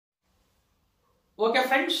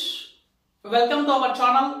friends, welcome to our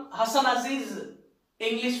channel Hassan Aziz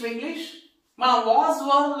English to English. మన was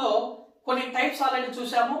were లో కొన్ని types already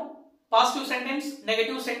చూసాము. Positive sentence,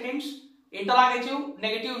 negative sentence, interrogative,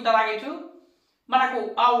 negative interrogative. మనకు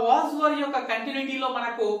ఆ was were యొక్క కంటిన్యూటీలో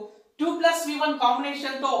మనకు 2+v1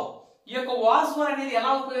 కాంబినేషన్ తో ఈ యొక్క was were అనేది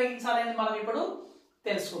ఎలా ఉపయోగించాలని మనం ఇప్పుడు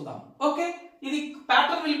తెలుసుకుందాం. ఓకే, ఇది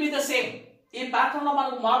pattern will be the same. ఈ ప్యాటర్న్ లో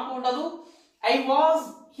మనకు మార్పు ఉండదు. I was,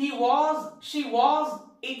 he was, she was,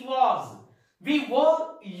 it was, we were,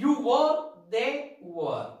 you were, they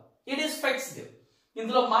were. It is fixed.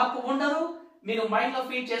 ఇందులో మార్పు ఉండదు. మీరు మైండ్ లో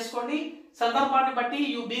ఫీడ్ చేసుకోండి. సందర్భాన్ని బట్టి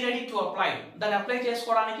you be ready to apply. దాన్ని అప్లై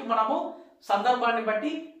చేసుకోవడానికి మనము సందర్భాన్ని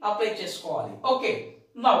బట్టి అప్లై చేసుకోవాలి. ఓకే,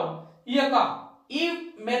 నౌ ఈ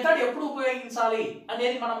మెథడ్ ఎప్పుడు ఉపయోగించాలి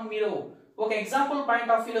అనేది మీరు ఒక ఎగ్జాంపుల్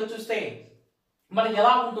పాయింట్ ఆఫ్ వ్యూలో చూస్తే మనకి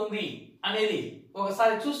ఎలా ఉంటుంది అనేది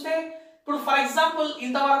ఒకసారి చూస్తే, ఇప్పుడు ఫర్ ఎగ్జాంపుల్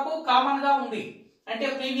ఇంతవరకు కామన్ గా ఉంది అంటే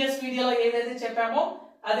ప్రీవియస్ వీడియోలో ఏదైతే చెప్పామో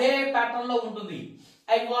అదే ప్యాటర్న్ లో ఉంటుంది.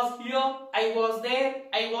 I was here, I was there,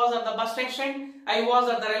 I was at the bus station, I was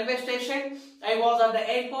at the railway station, I was at the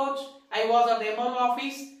airport, I was at the MRO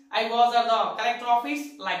office, I was at the collector office,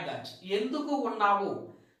 like that. ఎందుకు ఉన్నావు?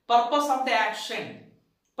 Purpose of the action.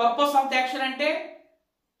 Purpose of the action అంటే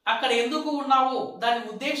అక్కడ ఎందుకు ఉన్నావు దాని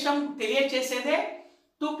ఉద్దేశం తెలియచేసేదే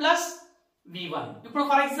 2+v1. ఇప్పుడు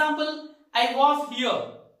for example I was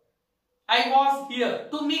here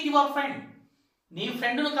to meet your friend. నీ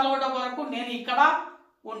ఫ్రెండ్ను కలవడం వరకు నేను ఇక్కడ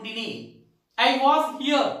ఉండిని. I was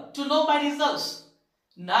here to know my results.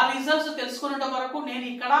 నా రిజల్ట్స్ తెలుసుకునేట వరకు నేను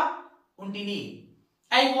ఇక్కడ ఉండిని.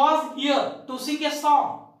 I was here to sing a song.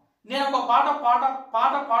 నేను ఒక పాట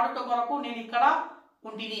పాడటం వరకు నేను ఇక్కడ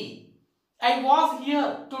ఉండిని. I was here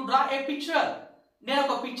to draw a picture. నేను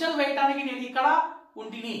ఒక పిక్చర్ వేయడానికి నేను ఇక్కడ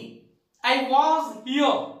ఉండిని. I was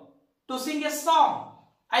here to sing a song.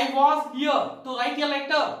 I was here to write a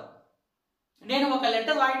letter. నేను ఒక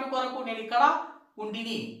లెటర్ రాయడం కొరకు నేను ఇక్కడ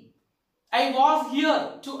ఉండిని. I was here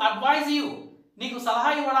to advise you. నీకు సలహా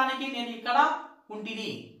ఇవ్వడానికి నేను ఇక్కడ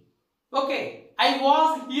ఉండిని. Okay, I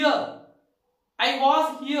was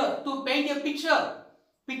here to paint a picture.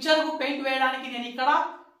 Picture కు పెయింట్ వేయడానికి నేను ఇక్కడ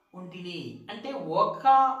ఉండిని. అంటే ఒక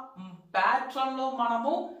ప్యాటర్న్ లో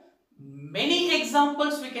మనము many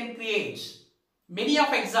examples we can create. Many of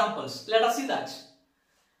examples. Let us see that.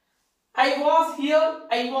 I was here,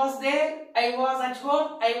 I was there, I was at home,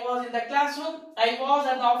 I was in the classroom, I was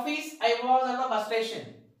at the office, I was at the bus station.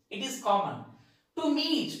 It is common. To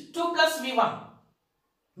meet 2+v1.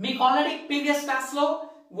 మీకు already previous class లో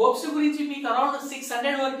verbs గురించి మీకు around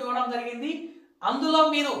 600 వరకు ఇవ్వడం జరిగింది. అందులో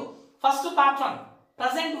మీరు first pattern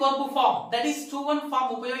present verb form, that is 2-1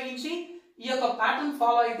 form ఉపయోగించి ఈ యొక్క ప్యాటర్న్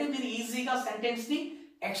ఫాలో అయితే మీరు ఈజీగా సెంటెన్స్ ని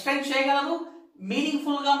ఎక్స్టెండ్ చేయగలరు.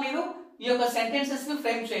 మీనింగ్ఫుల్ గా మీరు ఈ యొక్క సెంటెన్సెస్ ని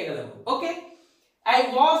ఫ్రేమ్ చేయగలరు. Okay, I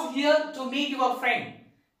was here to meet your friend.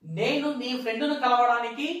 నేను నీ ఫ్రెండ్ ను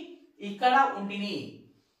కలవడానికి ఇక్కడ ఉండిని.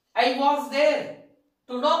 I was there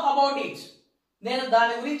to know about it. నేను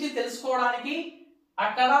దాని గురించి తెలుసుకోవడానికి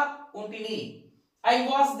అక్కడ ఉండిని. I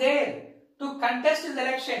was there to contest in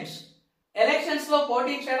elections. Elections లో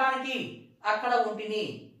పోటీ చేయడానికి అక్కడ ఉండిని.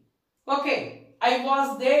 Okay, I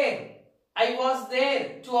was there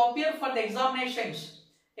to appear for the examinations.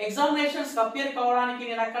 Examinations appear కావడానికి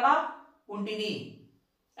నేను అక్కడ ఉండిని.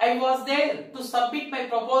 I was there to submit my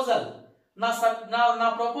proposal. నా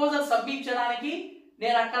ప్రపోజల్ సబ్మిట్ చేయడానికి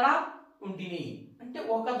నేను అక్కడ ఉండిని. అంటే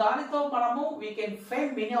ఒక దానితో మనము we can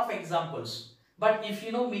frame many of examples, but if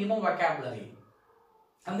you know minimum vocabulary.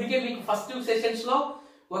 అందుకే మీకు ఫస్ట్ 2 సెషన్స్ లో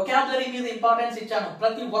vocabulary మీద ఇంపార్టెన్స్ ఇచ్చాను.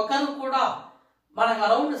 ప్రతి ఒక్కరు కూడా మనకు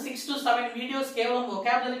అరౌండ్ 6 to 7 వీడియోస్ కేవలం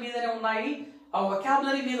వొకాబులరీ మీదనే ఉన్నాయి. ఆ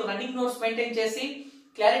వొకాబులరీ మీరు రన్నింగ్ నోట్స్ మెయింటైన్ చేసి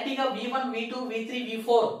క్లారిటీగా V1, V2, V3,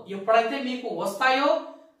 V4 ఎప్పుడైతే మీకు వస్తాయో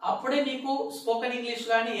అప్పుడే మీకు స్పోకెన్ ఇంగ్లీష్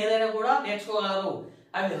కానీ ఏదైనా కూడా నేర్చుకోగలరు.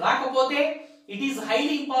 అవి రాకపోతే it is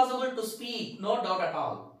highly impossible to speak, no doubt at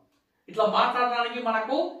all. ఇట్లా మాట్లాడడానికి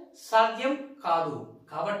మనకు సాధ్యం కాదు.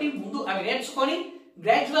 కాబట్టి ముందు అవి నేర్చుకొని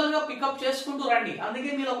గ్రాడ్యువల్ గా పికప్ చేసుకుంటూ రండి.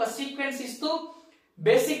 అందుకే మీరు ఒక సీక్వెన్స్ ఇస్తూ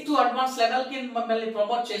బేసిక్ టు అడ్వాన్స్ లెవెల్ కి మిమ్మల్ని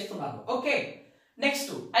ప్రమోట్ చేస్తున్నాను. Okay,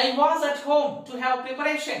 next I was at home to have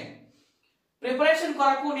preparation. Preparation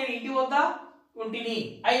కొరకు నేను ఇంటి వద్ద ఉంటిని.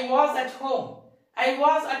 I was at home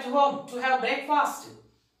to have breakfast.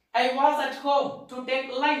 I was at home to take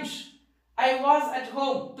lunch. I was at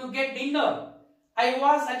home to get dinner. I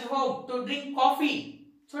was at home to drink coffee.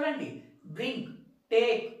 చూడండి, drink,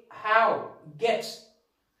 take, have, get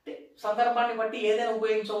సందర్భాన్ని బట్టి ఏదైనా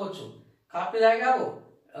ఉపయోగించవచ్చు. Coffee తాగావు,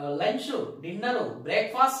 lunch, dinner,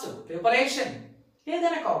 breakfast, preparation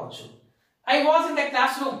ఏదైనా కావచ్చు. I was in the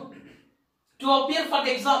class room to appear for the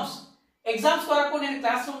exams. Exams కొరకు నేను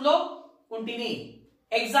class room లో ఉంటిని.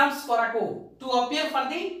 ఎగ్జామ్స్ కొరకు to appear for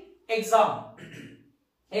the exam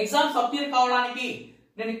exams appear కావడానికి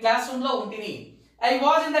నేను క్లాస్ రూమ్ లో ఉంటిని. I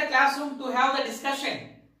was in the class room to have the discussion.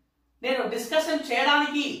 నేను డిస్కషన్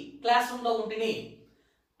చేయడానికి క్లాస్ రూమ్ లో ఉంటిని.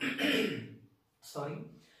 Sorry,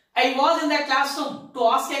 I was in the class room to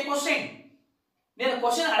ask a question. నేను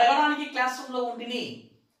question అడగడానికి క్లాస్ రూమ్ లో ఉంటిని.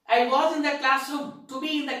 I was in the class room to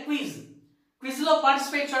be in the quiz. Quiz లో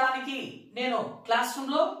participate చేయడానికి నేను క్లాస్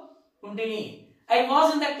రూమ్ లో ఉంటిని. I was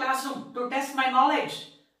in the class room to test my knowledge.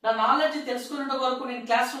 నా నాలెడ్జ్ తెలుసుకునే వరకు నేను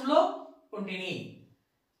క్లాస్ రూమ్ లో ఉంటిని.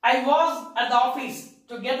 I was at the office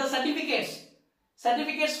to get the certificates.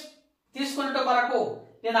 Certificates తీసుకునే వరకు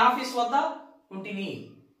నేను ఆఫీస్ వద్ద ఉంటిని.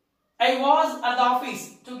 I was at the office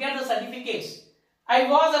to get the certificates. I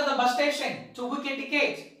was at the bus station to book A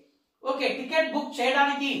ticket. Okay, ticket book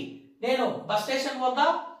చేయడానికి నేను bus station వద్ద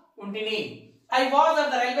ఉంటిని. I was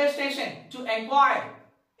at the railway station to enquire.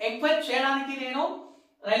 Enquire చేయడానికి నేను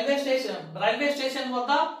railway station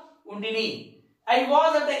వద్ద ఉంటిని. I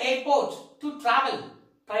was at the airport to travel.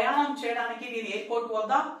 ప్రయాణం చేయడానికి నేను ఎయిర్పోర్ట్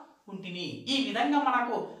వద్ద ఉంటిని. ఈ విధంగా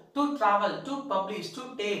మనకు to travel, to publish, to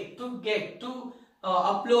take, to get, to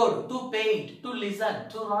upload, to paint, to listen,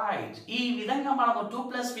 to right, ఈ విధంగా మనము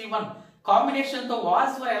 2+V1 కాంబినేషన్ తో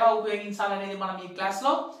వాయిస్ లో ఎలా ఉపయోగించాలనేది మనం ఈ క్లాస్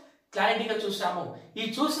లో క్లారిటీగా చూసాము. ఈ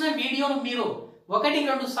చూసిన వీడియోను మీరు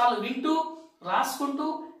 1-2 సార్లు వింటూ రాసుకుంటూ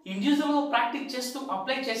ఇండివిజువల్ గా ప్రాక్టీస్ చేస్తూ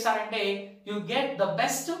అప్లై చేశారంటే you get the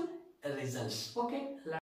best results. Okay.